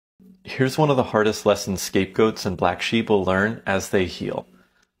Here's one of the hardest lessons scapegoats and black sheep will learn as they heal.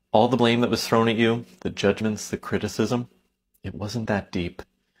 All the blame that was thrown at you, the judgments, the criticism, it wasn't that deep.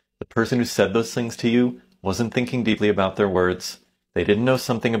 The person who said those things to you wasn't thinking deeply about their words. They didn't know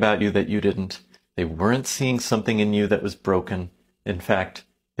something about you that you didn't. They weren't seeing something in you that was broken. In fact,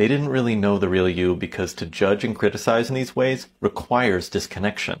 they didn't really know the real you, because to judge and criticize in these ways requires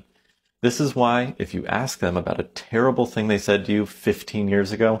disconnection. This is why, if you ask them about a terrible thing they said to you 15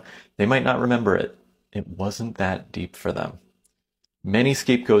 years ago, they might not remember it. It wasn't that deep for them. Many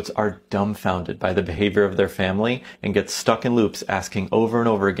scapegoats are dumbfounded by the behavior of their family and get stuck in loops asking over and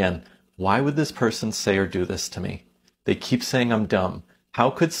over again, why would this person say or do this to me? They keep saying I'm dumb.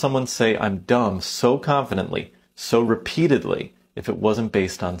 How could someone say I'm dumb so confidently, so repeatedly, if it wasn't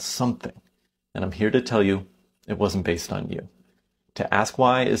based on something? And I'm here to tell you, it wasn't based on you. To ask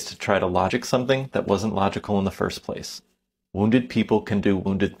why is to try to logic something that wasn't logical in the first place. Wounded people can do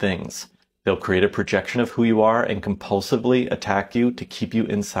wounded things. They'll create a projection of who you are and compulsively attack you to keep you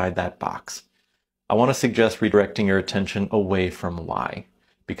inside that box. I want to suggest redirecting your attention away from why.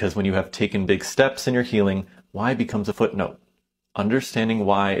 Because when you have taken big steps in your healing, why becomes a footnote. Understanding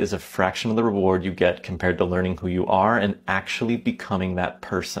why is a fraction of the reward you get compared to learning who you are and actually becoming that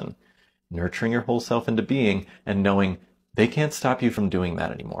person. Nurturing your whole self into being and knowing they can't stop you from doing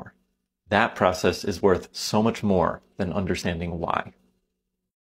that anymore. That process is worth so much more than understanding why.